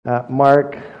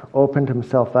Mark opened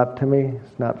himself up to me.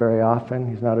 It's not very often.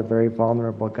 He's not a very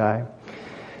vulnerable guy.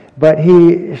 But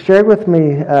he shared with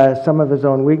me some of his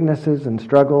own weaknesses and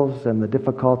struggles and the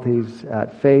difficulties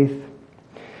at faith.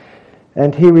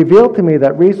 And he revealed to me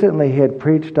that recently he had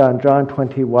preached on John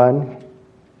 21.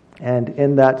 And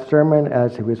in that sermon,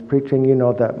 as he was preaching, you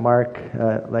know that Mark,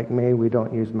 like me, we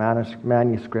don't use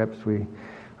manuscripts. We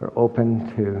are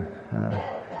open to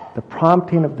the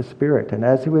prompting of the Spirit. And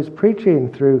as he was preaching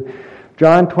through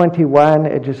John 21,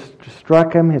 it just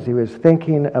struck him as he was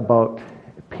thinking about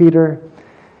Peter.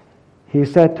 He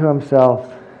said to himself,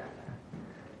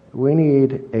 we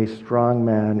need a strong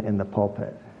man in the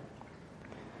pulpit.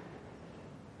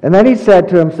 And then he said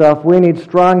to himself, we need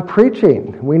strong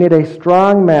preaching. We need a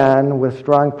strong man with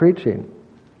strong preaching.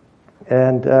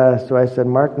 And so I said,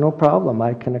 Mark, no problem.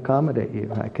 I can accommodate you.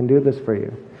 I can do this for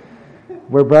you.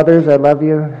 We're brothers. I love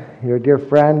you. You're a dear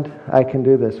friend. I can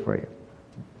do this for you.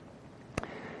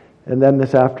 And then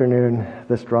this afternoon,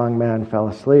 the strong man fell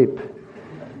asleep.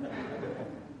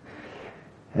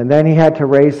 And then he had to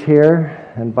race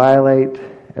here and violate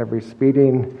every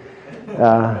speeding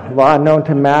law known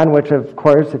to man, which of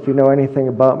course, if you know anything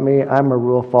about me, I'm a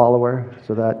rule follower,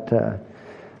 so that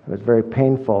it was very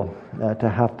painful to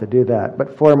have to do that.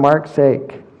 But for Mark's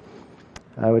sake,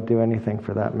 I would do anything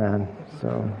for that man. So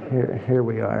here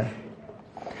we are.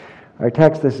 Our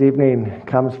text this evening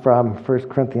comes from 1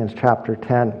 Corinthians chapter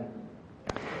 10.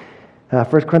 1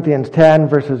 Corinthians 10,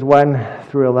 verses 1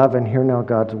 through 11, hear now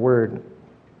God's word.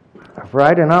 For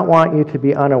I do not want you to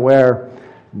be unaware,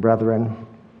 brethren,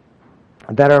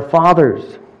 that our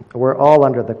fathers were all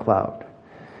under the cloud,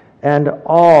 and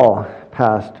all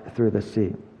passed through the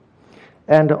sea,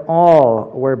 and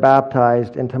all were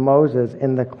baptized into Moses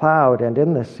in the cloud and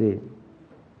in the sea,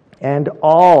 and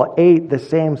all ate the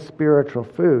same spiritual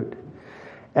food,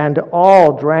 and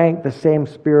all drank the same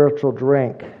spiritual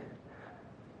drink,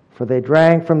 for they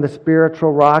drank from the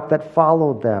spiritual rock that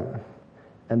followed them,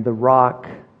 and the rock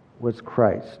was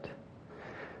Christ.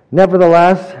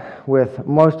 Nevertheless, with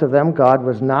most of them God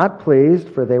was not pleased,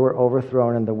 for they were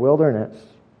overthrown in the wilderness.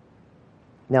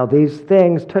 Now these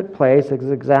things took place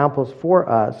as examples for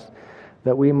us,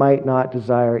 that we might not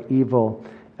desire evil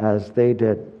as they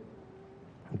did.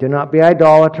 Do not be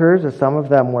idolaters, as some of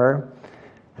them were.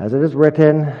 As it is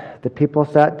written, the people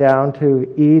sat down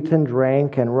to eat and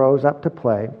drink and rose up to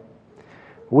play.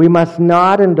 We must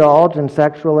not indulge in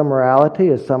sexual immorality,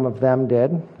 as some of them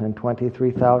did, and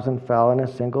 23,000 fell in a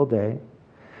single day.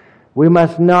 We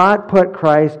must not put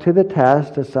Christ to the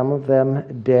test, as some of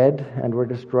them did, and were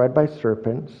destroyed by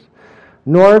serpents,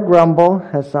 nor grumble,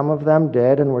 as some of them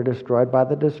did, and were destroyed by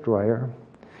the destroyer.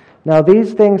 Now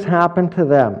these things happened to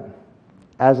them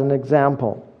as an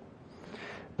example,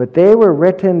 but they were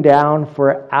written down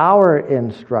for our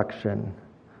instruction,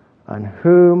 on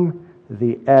whom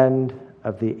the end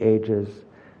of the ages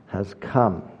has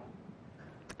come.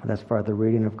 That's for the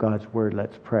reading of God's word.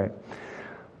 Let's pray.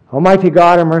 Almighty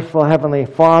God, our merciful Heavenly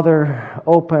Father,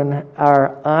 open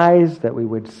our eyes that we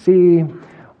would see,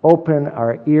 open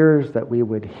our ears that we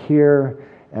would hear,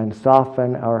 and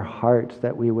soften our hearts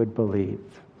that we would believe.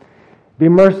 Be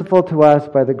merciful to us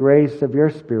by the grace of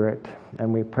your Spirit,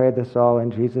 and we pray this all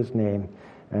in Jesus' name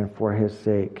and for his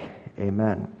sake.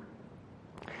 Amen.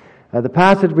 The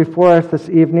passage before us this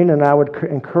evening, and I would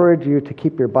encourage you to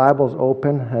keep your Bibles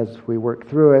open as we work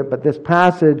through it, but this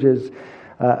passage is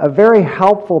a very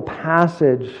helpful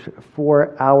passage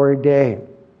for our day.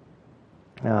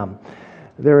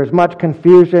 There is much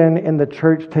confusion in the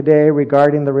church today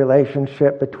regarding the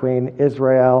relationship between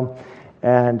Israel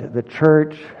and the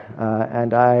church,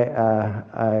 and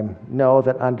I know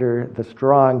that under the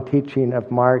strong teaching of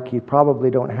Mark, you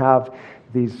probably don't have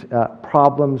these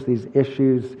problems, these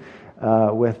issues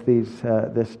with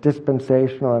this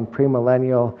dispensational and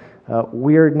premillennial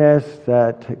weirdness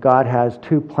that God has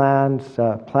two plans,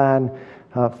 plan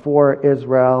for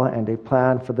Israel and a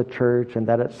plan for the church, and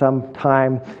that at some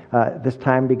time, this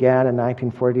time began in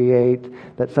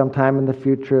 1948, that sometime in the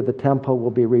future the temple will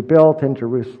be rebuilt in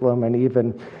Jerusalem, and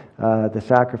even the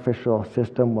sacrificial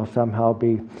system will somehow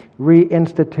be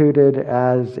reinstituted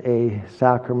as a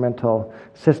sacramental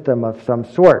system of some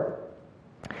sort.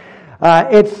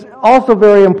 It's also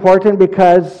very important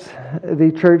because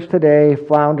the church today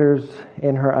flounders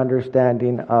in her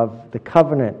understanding of the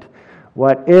covenant.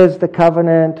 What is the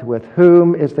covenant? With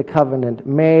whom is the covenant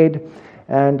made?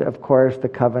 And of course, the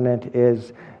covenant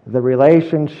is the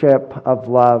relationship of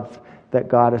love that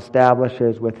God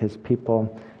establishes with his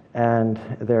people and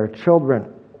their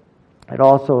children. It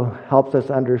also helps us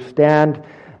understand,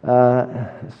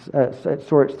 it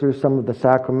sorts through some of the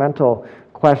sacramental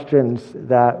questions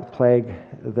that plague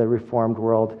the Reformed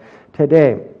world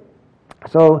today.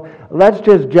 So let's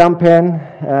just jump in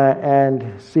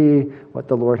and see what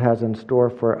the Lord has in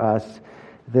store for us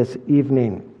this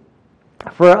evening.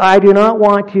 For I do not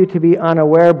want you to be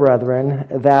unaware, brethren,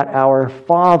 that our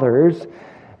fathers,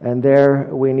 and there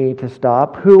we need to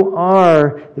stop. Who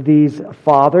are these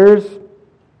fathers?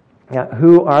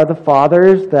 Who are the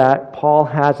fathers that Paul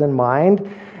has in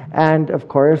mind? And of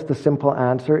course, the simple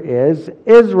answer is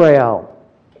Israel.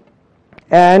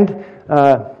 And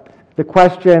the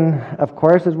question, of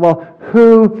course, is, well,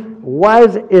 who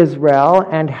was Israel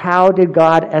and how did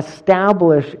God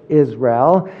establish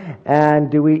Israel? And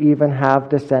do we even have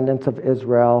descendants of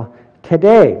Israel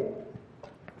today?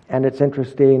 And it's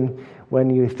interesting when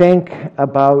you think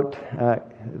about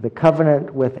the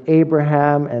covenant with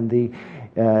Abraham and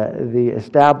the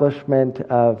establishment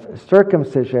of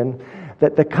circumcision,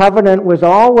 that the covenant was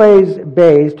always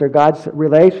based, or God's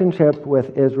relationship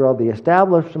with Israel, the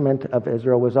establishment of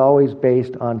Israel, was always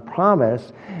based on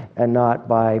promise and not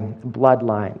by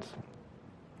bloodlines.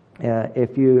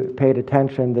 If you paid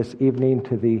attention this evening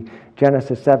to the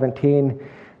Genesis 17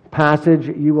 passage,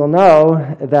 you will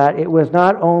know that it was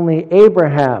not only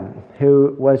Abraham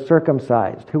who was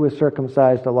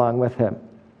circumcised along with him.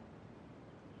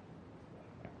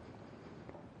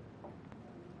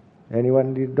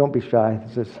 Anyone? Don't be shy.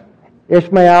 This is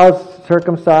Ishmael's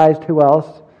circumcised. Who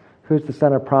else? Who's the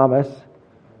son of promise?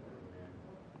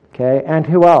 Okay, and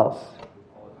who else?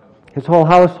 His whole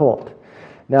household.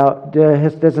 Now,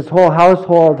 does his whole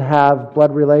household have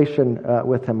blood relation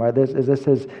with him? Is this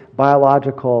his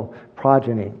biological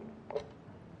progeny?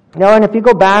 Now, and if you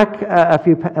go back a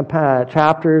few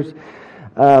chapters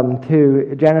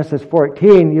to Genesis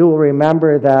 14, you will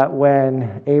remember that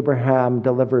when Abraham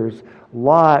delivers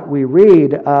Lot, we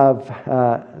read of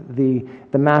the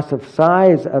massive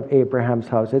size of Abraham's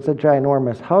house. It's a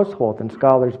ginormous household, and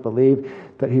scholars believe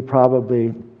that he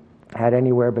probably had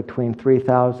anywhere between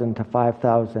 3,000 to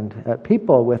 5,000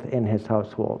 people within his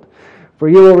household. For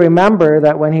you will remember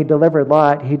that when he delivered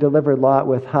Lot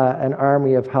with an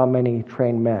army of how many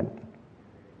trained men?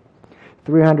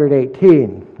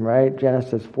 318, right?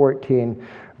 Genesis 14,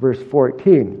 verse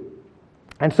 14.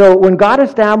 And so when God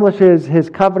establishes his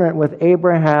covenant with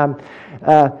Abraham,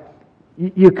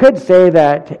 you could say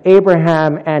that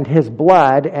Abraham and his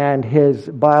blood and his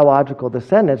biological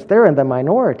descendants, they're in the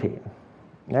minority.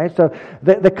 Right? So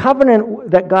the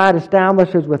covenant that God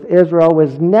establishes with Israel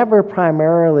was never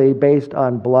primarily based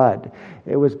on blood.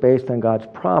 It was based on God's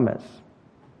promise.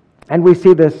 And we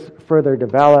see this further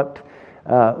developed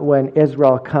when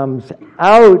Israel comes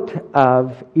out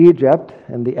of Egypt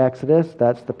in the Exodus.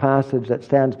 That's the passage that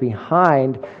stands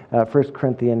behind 1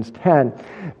 Corinthians 10.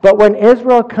 But when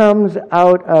Israel comes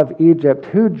out of Egypt,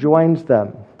 who joins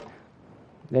them?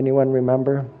 Anyone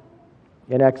remember?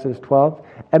 In Exodus 12?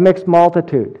 A mixed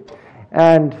multitude.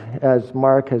 And as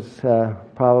Mark has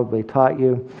probably taught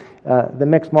you, the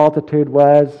mixed multitude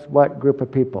was what group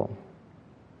of people?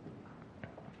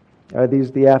 Are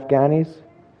these the Afghanis?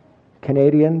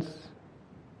 Canadians,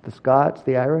 the Scots,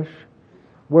 the Irish?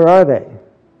 Where are they?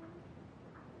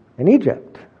 In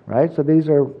Egypt, right? So these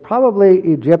are probably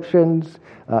Egyptians,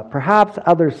 perhaps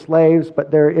other slaves, but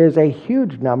there is a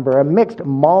huge number, a mixed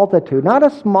multitude, not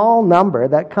a small number,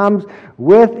 that comes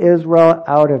with Israel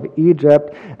out of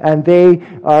Egypt, and they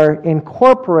are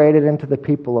incorporated into the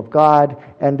people of God,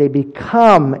 and they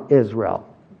become Israel.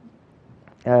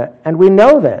 And we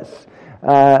know this,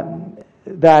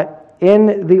 that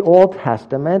in the Old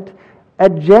Testament, a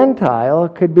Gentile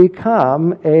could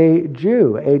become a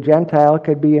Jew. A Gentile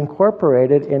could be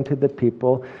incorporated into the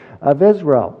people of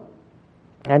Israel.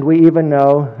 And we even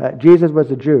know Jesus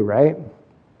was a Jew, right?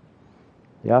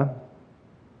 Yeah?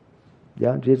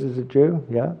 Yeah, Jesus is a Jew,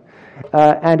 yeah.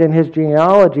 And in his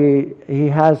genealogy, he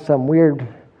has some weird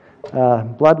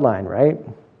bloodline, right?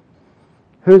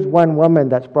 Who's one woman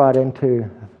that's brought into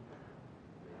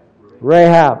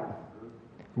Rahab?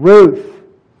 Ruth,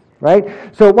 right?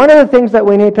 So one of the things that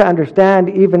we need to understand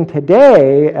even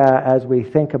today as we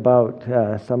think about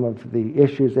some of the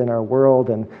issues in our world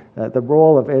and the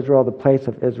role of Israel, the place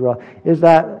of Israel, is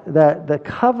that the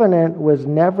covenant was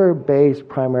never based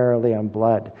primarily on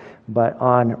blood, but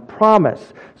on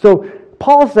promise. So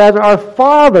Paul says our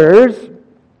fathers,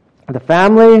 the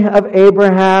family of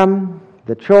Abraham,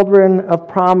 the children of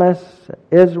promise,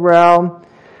 Israel,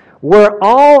 were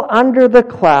all under the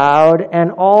cloud and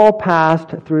all passed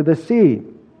through the sea.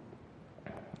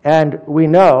 And we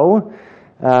know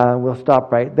we'll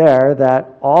stop right there,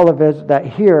 that that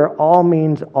here, all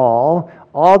means all.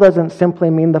 All doesn't simply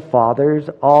mean the fathers.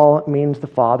 All means the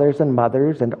fathers and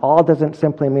mothers. And all doesn't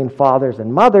simply mean fathers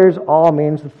and mothers. All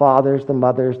means the fathers, the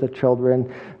mothers, the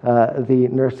children, the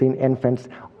nursing infants.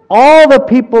 All the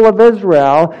people of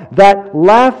Israel that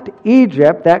left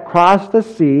Egypt, that crossed the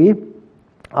sea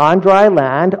on dry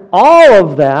land, all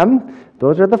of them,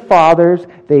 those are the fathers,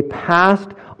 they passed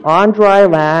on dry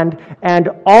land, and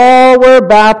all were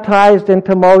baptized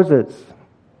into Moses.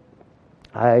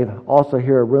 I also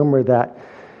hear a rumor that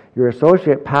your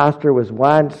associate pastor was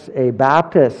once a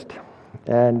Baptist,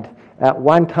 and at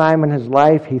one time in his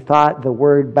life he thought the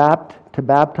word to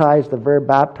baptize, the verb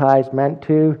baptize, meant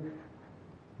to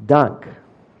dunk.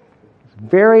 It's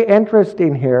very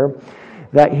interesting here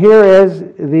that here is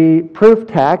the proof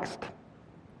text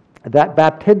that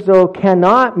baptizo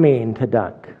cannot mean to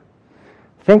dunk.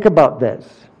 Think about this.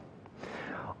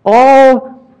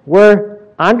 All were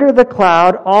under the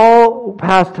cloud, all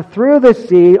passed through the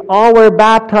sea, all were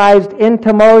baptized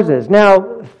into Moses.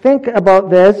 Now, think about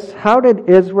this. How did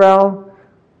Israel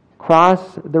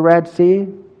cross the Red Sea?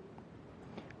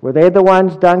 Were they the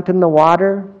ones dunked in the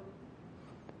water?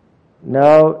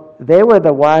 No, they were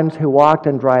the ones who walked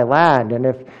on dry land. And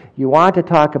if you want to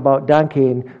talk about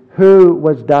dunking, who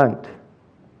was dunked?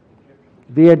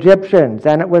 The Egyptians.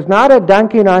 And it was not a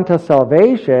dunking unto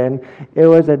salvation, it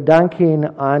was a dunking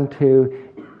unto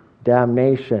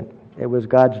damnation. It was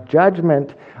God's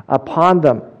judgment upon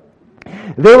them.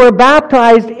 They were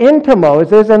baptized into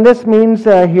Moses, and this means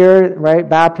here, right,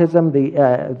 baptism,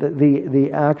 the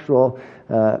actual,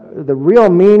 the real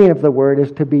meaning of the word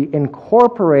is to be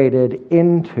incorporated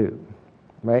into,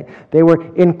 right? They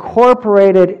were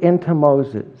incorporated into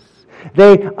Moses.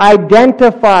 They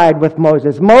identified with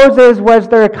Moses. Moses was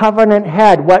their covenant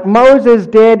head. What Moses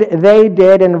did, they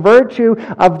did in virtue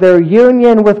of their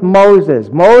union with Moses.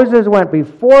 Moses went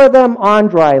before them on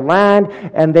dry land,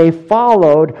 and they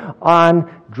followed on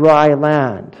dry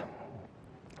land.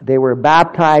 They were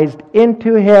baptized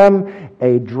into him,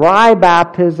 a dry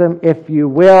baptism, if you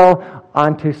will,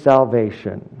 unto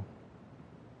salvation.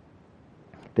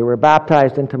 They were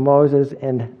baptized into Moses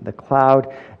in the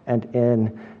cloud and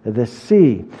in the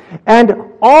sea. And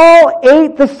all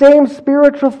ate the same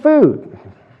spiritual food.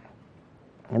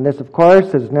 And this, of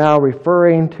course, is now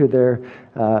referring to their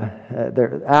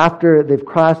after they've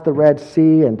crossed the Red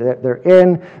Sea and they're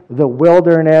in the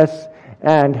wilderness.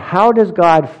 And how does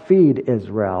God feed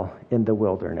Israel in the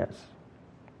wilderness?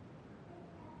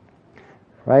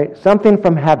 Right? Something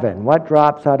from heaven. What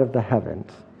drops out of the heavens?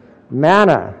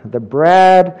 Manna, the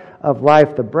bread of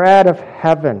life, the bread of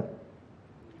heaven.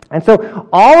 And so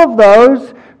all of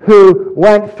those who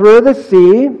went through the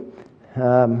sea,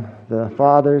 the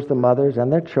fathers, the mothers, and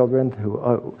their children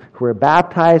who were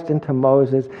baptized into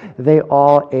Moses, they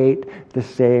all ate the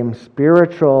same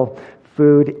spiritual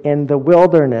food in the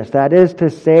wilderness. That is to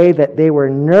say that they were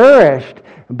nourished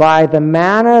by the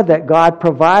manna that God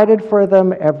provided for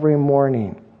them every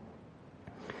morning.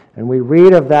 And we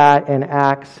read of that in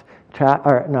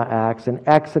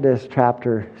Exodus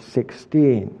chapter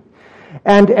 16.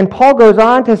 And Paul goes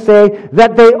on to say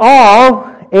that they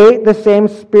all ate the same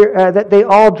that they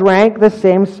all drank the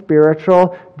same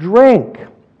spiritual drink.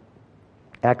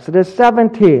 Exodus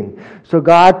 17. So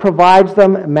God provides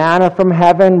them manna from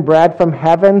heaven, bread from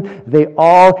heaven. They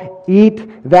all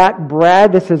eat that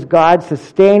bread. This is God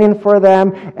sustaining for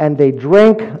them, and they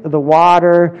drink the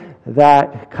water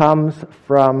that comes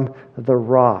from the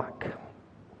rock.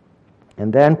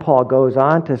 And then Paul goes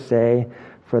on to say,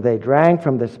 for they drank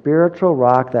from the spiritual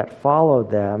rock that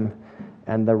followed them,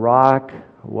 and the rock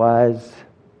was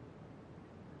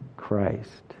Christ.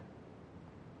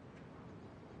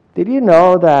 Did you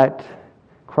know that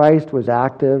Christ was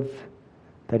active,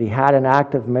 that he had an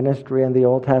active ministry in the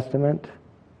Old Testament?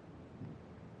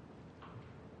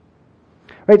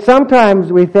 Right,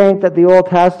 sometimes we think that the Old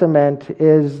Testament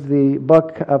is the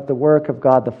book of the work of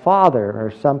God the Father,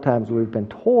 or sometimes we've been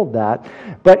told that.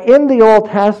 But in the Old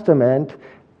Testament,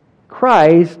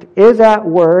 Christ is at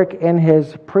work in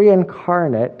his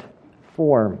pre-incarnate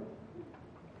form.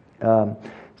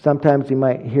 Sometimes you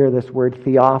might hear this word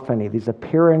theophany, these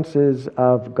appearances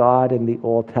of God in the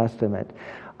Old Testament.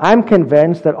 I'm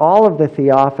convinced that all of the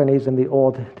theophanies in the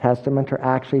Old Testament are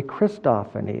actually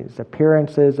Christophanies,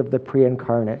 appearances of the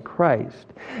pre-incarnate Christ.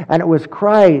 And it was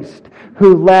Christ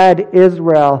who led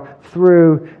Israel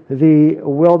through the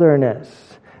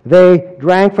wilderness. They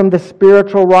drank from the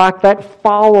spiritual rock that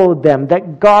followed them,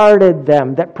 that guarded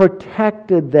them, that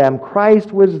protected them.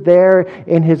 Christ was there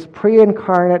in his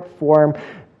pre-incarnate form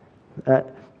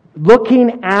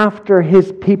looking after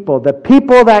his people, the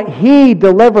people that he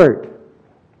delivered.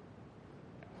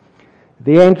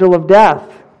 The angel of death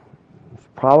is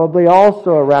probably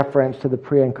also a reference to the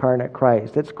pre-incarnate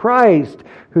Christ. It's Christ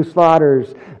who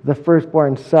slaughters the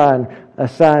firstborn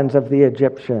sons of the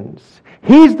Egyptians.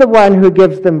 He's the one who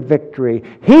gives them victory.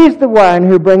 He's the one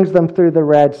who brings them through the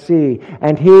Red Sea.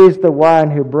 And He's the one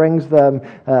who brings them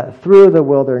through the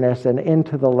wilderness and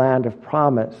into the land of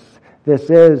promise.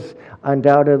 This is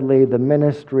undoubtedly the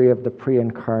ministry of the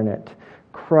pre-incarnate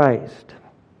Christ.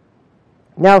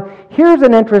 Now, here's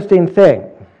an interesting thing.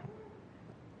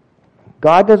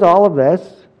 God does all of this,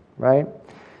 right?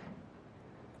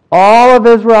 All of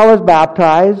Israel is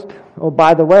baptized. Oh,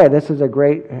 by the way, this is a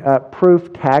great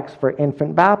proof text for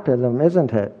infant baptism,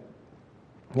 isn't it?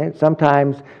 Okay,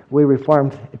 sometimes we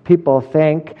Reformed people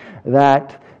think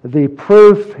that the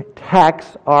proof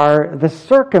texts are the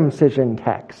circumcision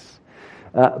texts.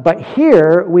 But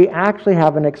here we actually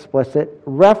have an explicit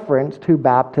reference to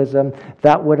baptism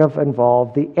that would have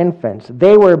involved the infants.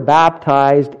 They were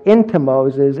baptized into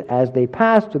Moses as they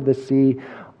passed through the sea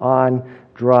on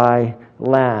dry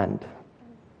land.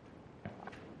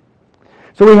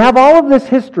 So we have all of this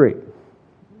history.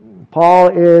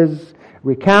 Paul is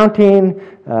recounting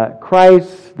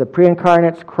Christ, the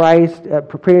pre-incarnate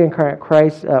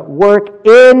Christ work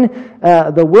in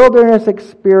the wilderness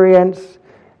experience,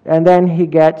 and then he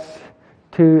gets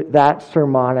to that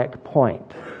sermonic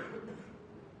point,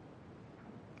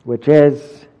 which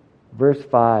is verse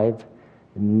 5,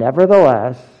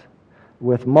 "Nevertheless,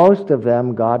 with most of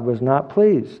them God was not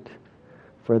pleased,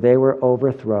 for they were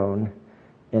overthrown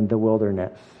in the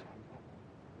wilderness."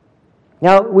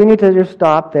 Now, we need to just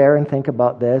stop there and think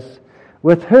about this.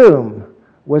 With whom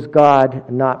was God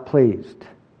not pleased?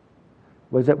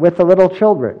 Was it with the little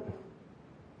children?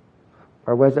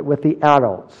 Or was it with the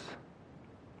adults?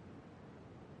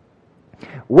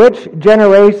 Which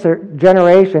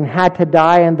generation had to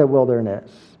die in the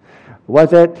wilderness?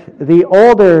 Was it the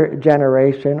older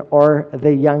generation or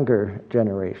the younger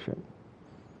generation?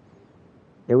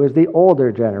 It was the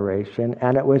older generation,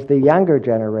 and it was the younger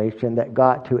generation that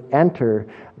got to enter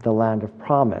the land of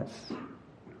promise.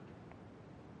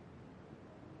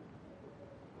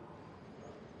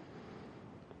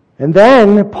 And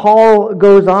then Paul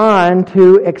goes on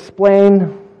to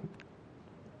explain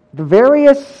the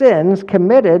various sins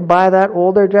committed by that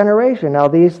older generation. Now,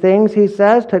 these things, he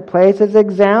says, took place as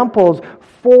examples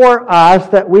for us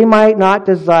that we might not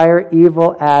desire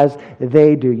evil as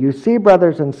they do. You see,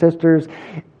 brothers and sisters,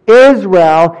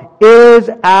 Israel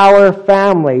is our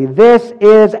family. This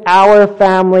is our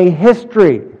family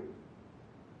history.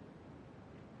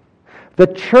 The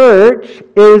church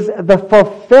is the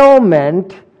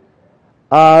fulfillment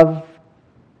of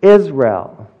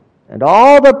Israel. And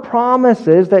all the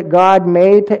promises that God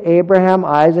made to Abraham,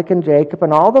 Isaac, and Jacob,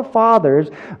 and all the fathers,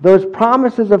 those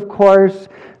promises, of course,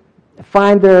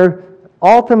 find their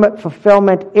ultimate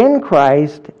fulfillment in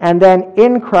Christ, and then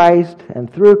in Christ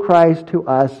and through Christ to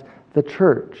us, the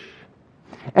church.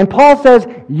 And Paul says,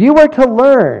 you are to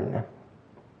learn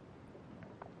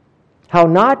how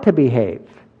not to behave,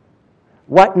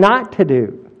 what not to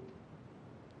do,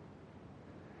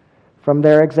 from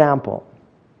their example.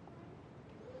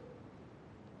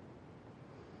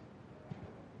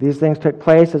 These things took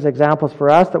place as examples for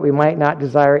us that we might not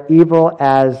desire evil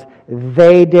as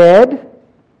they did.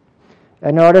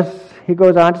 And notice he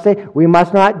goes on to say, we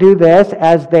must not do this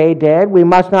as they did. We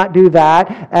must not do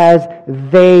that as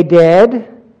they did.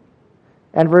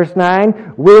 And verse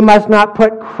 9, we must not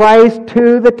put Christ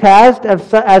to the test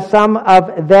as some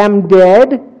of them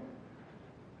did.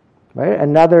 Right?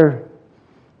 Another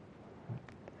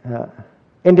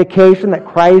indication that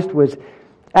Christ was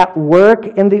at work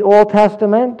in the Old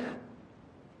Testament.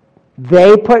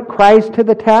 They put Christ to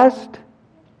the test.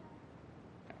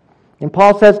 And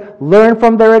Paul says, learn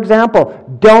from their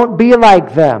example. Don't be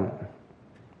like them.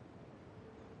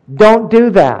 Don't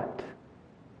do that.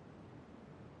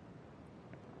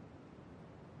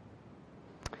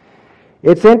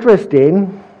 It's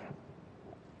interesting,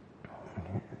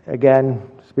 again,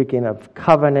 speaking of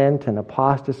covenant and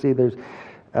apostasy, there's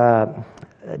a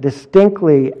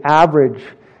distinctly average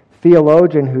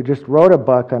theologian who just wrote a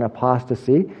book on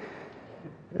apostasy.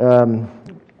 And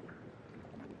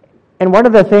one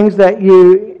of the things that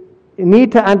you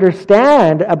need to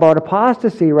understand about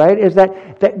apostasy, right, is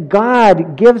that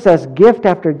God gives us gift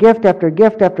after gift after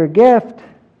gift after gift.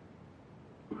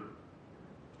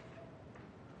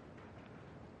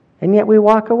 And yet we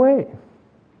walk away.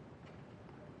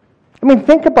 I mean,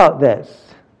 think about this.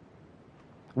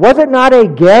 Was it not a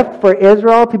gift for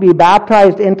Israel to be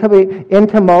baptized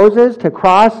into Moses to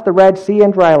cross the Red Sea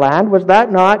in dry land? Was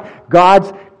that not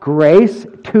God's grace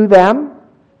to them?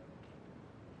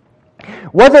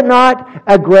 Was it not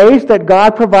a grace that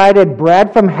God provided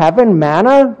bread from heaven,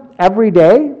 manna, every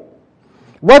day?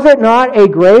 Was it not a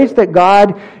grace that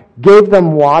God gave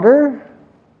them water?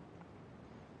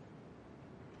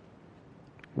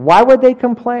 Why would they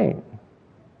complain?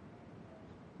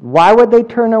 Why would they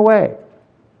turn away?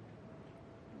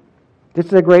 This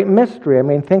is a great mystery. I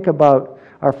mean, think about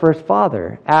our first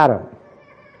father, Adam.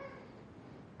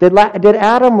 Did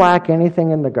Adam lack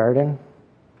anything in the garden?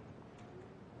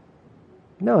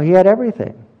 No, he had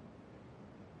everything.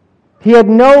 He had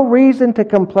no reason to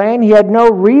complain. He had no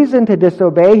reason to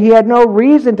disobey. He had no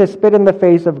reason to spit in the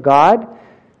face of God.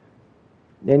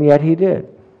 And yet he did.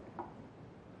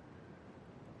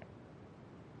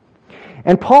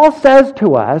 And Paul says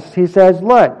to us, he says,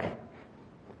 look,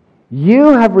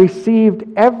 you have received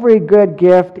every good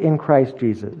gift in Christ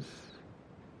Jesus.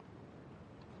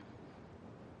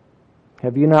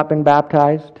 Have you not been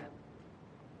baptized?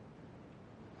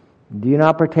 Do you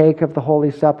not partake of the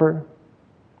Holy Supper?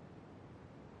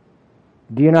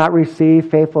 Do you not receive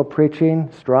faithful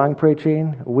preaching, strong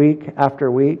preaching, week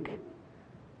after week?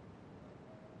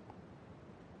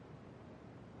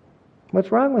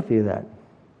 What's wrong with you then,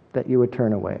 that you would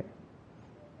turn away?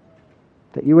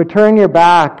 That you would turn your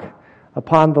back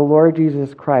upon the Lord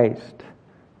Jesus Christ,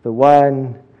 the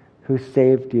one who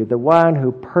saved you, the one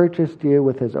who purchased you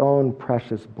with his own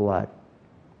precious blood.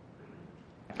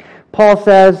 Paul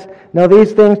says, no,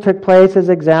 these things took place as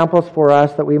examples for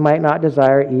us that we might not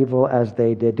desire evil as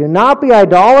they did. Do not be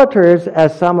idolaters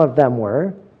as some of them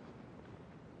were.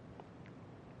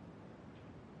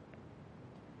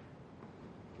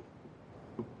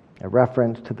 A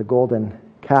reference to the golden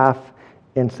calf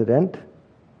incident.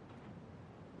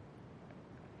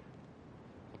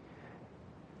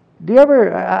 Do you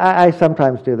ever, I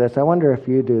sometimes do this, I wonder if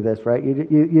you do this, right?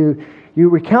 You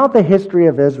recount the history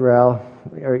of Israel,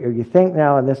 or you think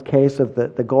now in this case of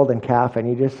the golden calf, and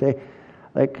you just say,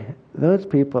 like, those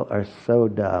people are so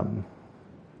dumb,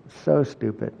 so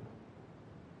stupid.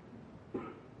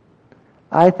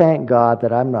 I thank God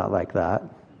that I'm not like that.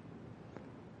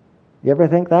 You ever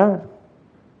think that?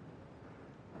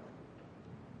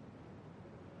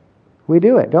 We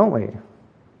do it, don't we?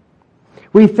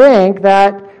 We think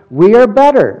that we are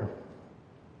better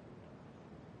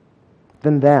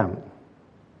than them.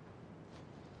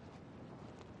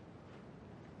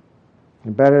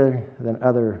 And better than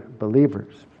other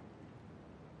believers.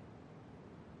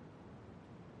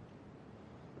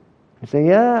 You say,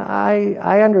 yeah,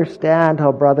 I understand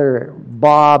how Brother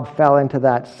Bob fell into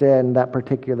that sin, that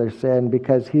particular sin,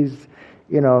 because he's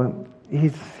a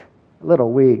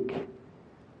little weak.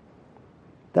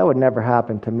 That would never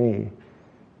happen to me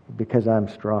because I'm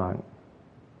strong.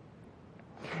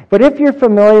 But if you're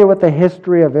familiar with the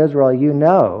history of Israel, you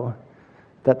know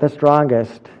that the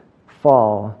strongest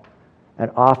fall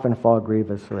and often fall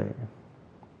grievously.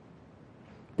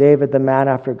 David, the man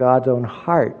after God's own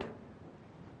heart,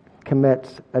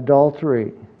 commits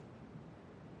adultery.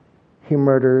 He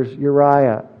murders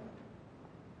Uriah.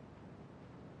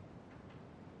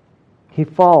 He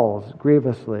falls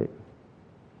grievously.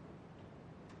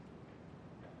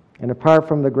 And apart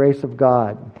from the grace of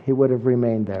God, he would have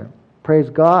remained there.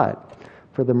 Praise God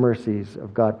for the mercies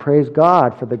of God. Praise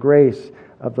God for the grace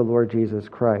of the Lord Jesus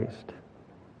Christ.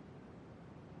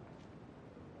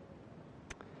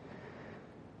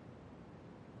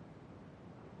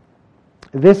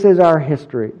 This is our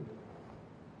history.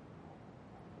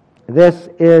 This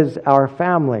is our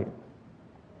family.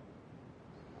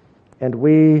 And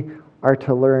we are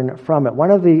to learn from it. One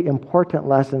of the important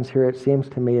lessons here, it seems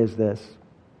to me, is this.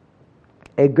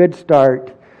 A good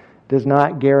start does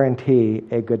not guarantee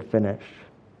a good finish.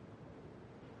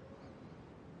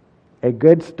 A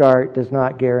good start does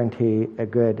not guarantee a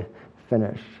good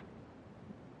finish.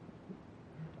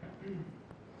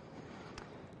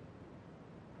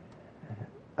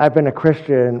 I've been a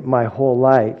Christian my whole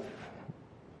life.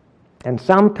 And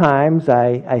sometimes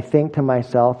I think to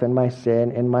myself in my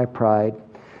sin, in my pride,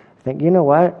 I think, you know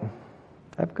what?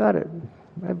 I've got it.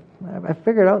 I've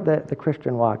figured out the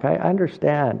Christian walk. I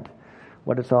understand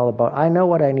what it's all about. I know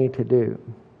what I need to do.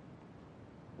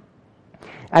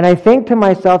 And I think to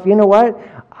myself, you know what?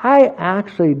 I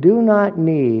actually do not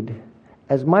need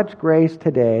as much grace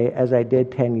today as I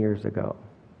did 10 years ago.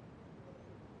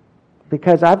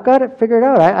 Because I've got it figured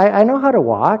out. I know how to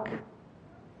walk.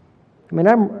 I mean,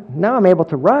 I'm able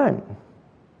to run.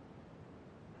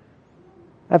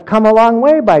 I've come a long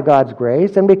way by God's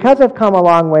grace, and because I've come a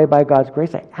long way by God's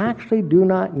grace, I actually do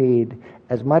not need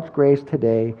as much grace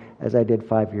today as I did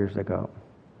 5 years ago.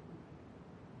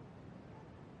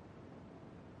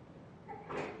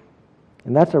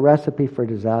 And that's a recipe for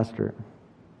disaster.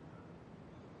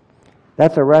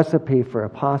 That's a recipe for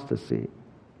apostasy.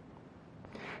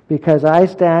 Because I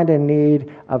stand in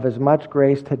need of as much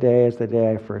grace today as the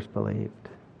day I first believed.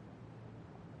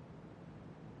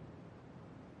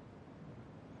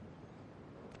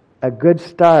 A good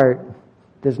start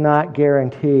does not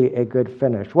guarantee a good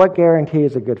finish. What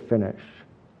guarantees a good finish?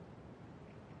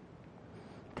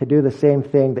 To do the same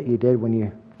thing that you did when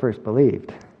you first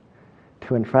believed.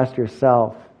 To entrust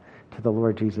yourself to the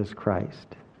Lord Jesus Christ.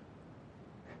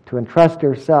 To entrust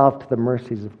yourself to the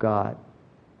mercies of God.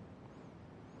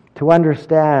 To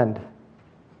understand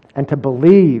and to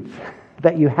believe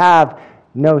that you have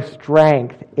no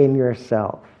strength in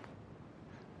yourself.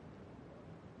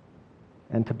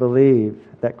 And to believe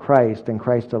that Christ and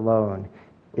Christ alone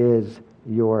is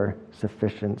your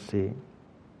sufficiency.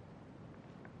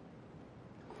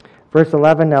 Verse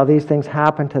 11, now these things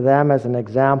happened to them as an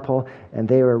example, and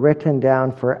they were written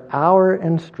down for our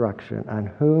instruction, on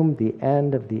whom the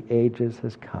end of the ages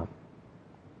has come.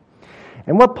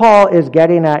 And what Paul is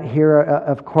getting at here,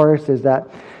 of course, is that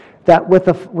with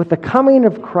the coming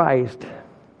of Christ,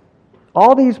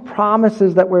 all these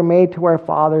promises that were made to our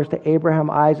fathers, to Abraham,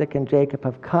 Isaac, and Jacob,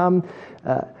 have come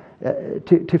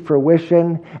to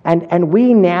fruition. And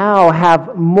we now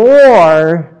have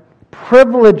more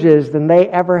privileges than they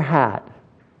ever had.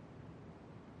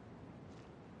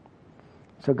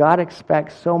 So God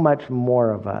expects so much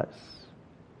more of us.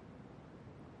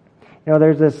 You know,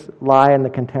 there's this lie in the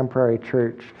contemporary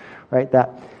church, right,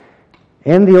 that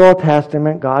in the Old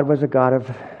Testament, God was a God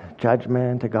of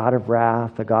judgment, a God of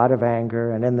wrath, a God of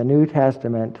anger. And in the New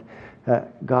Testament,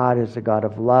 God is a God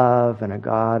of love and a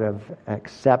God of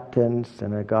acceptance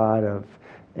and a God of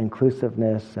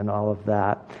inclusiveness and all of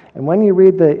that. And when you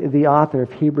read the author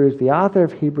of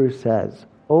Hebrews says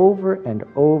over and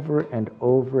over and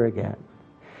over again,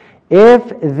 if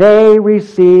they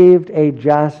received a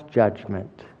just judgment,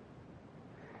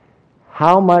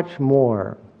 how much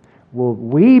more will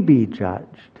we be judged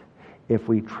if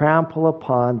we trample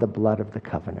upon the blood of the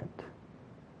covenant?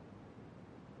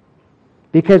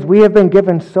 Because we have been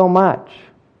given so much.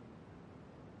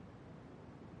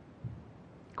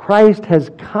 Christ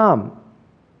has come,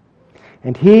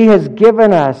 and He has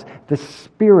given us the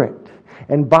Spirit.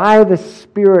 And by the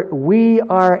Spirit, we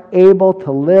are able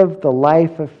to live the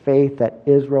life of faith that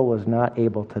Israel was not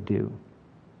able to do.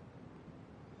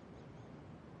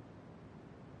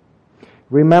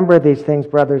 Remember these things,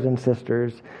 brothers and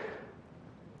sisters.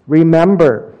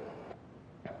 Remember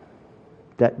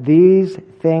that these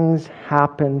things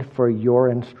happened for your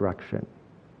instruction.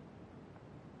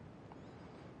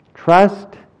 Trust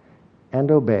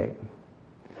and obey,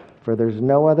 for there's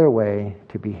no other way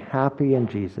to be happy in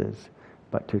Jesus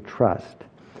but to trust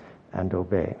and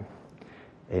obey.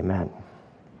 Amen.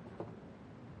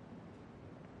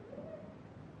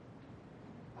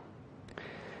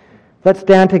 Let's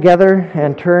stand together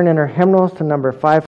and turn in our hymnals to number 5.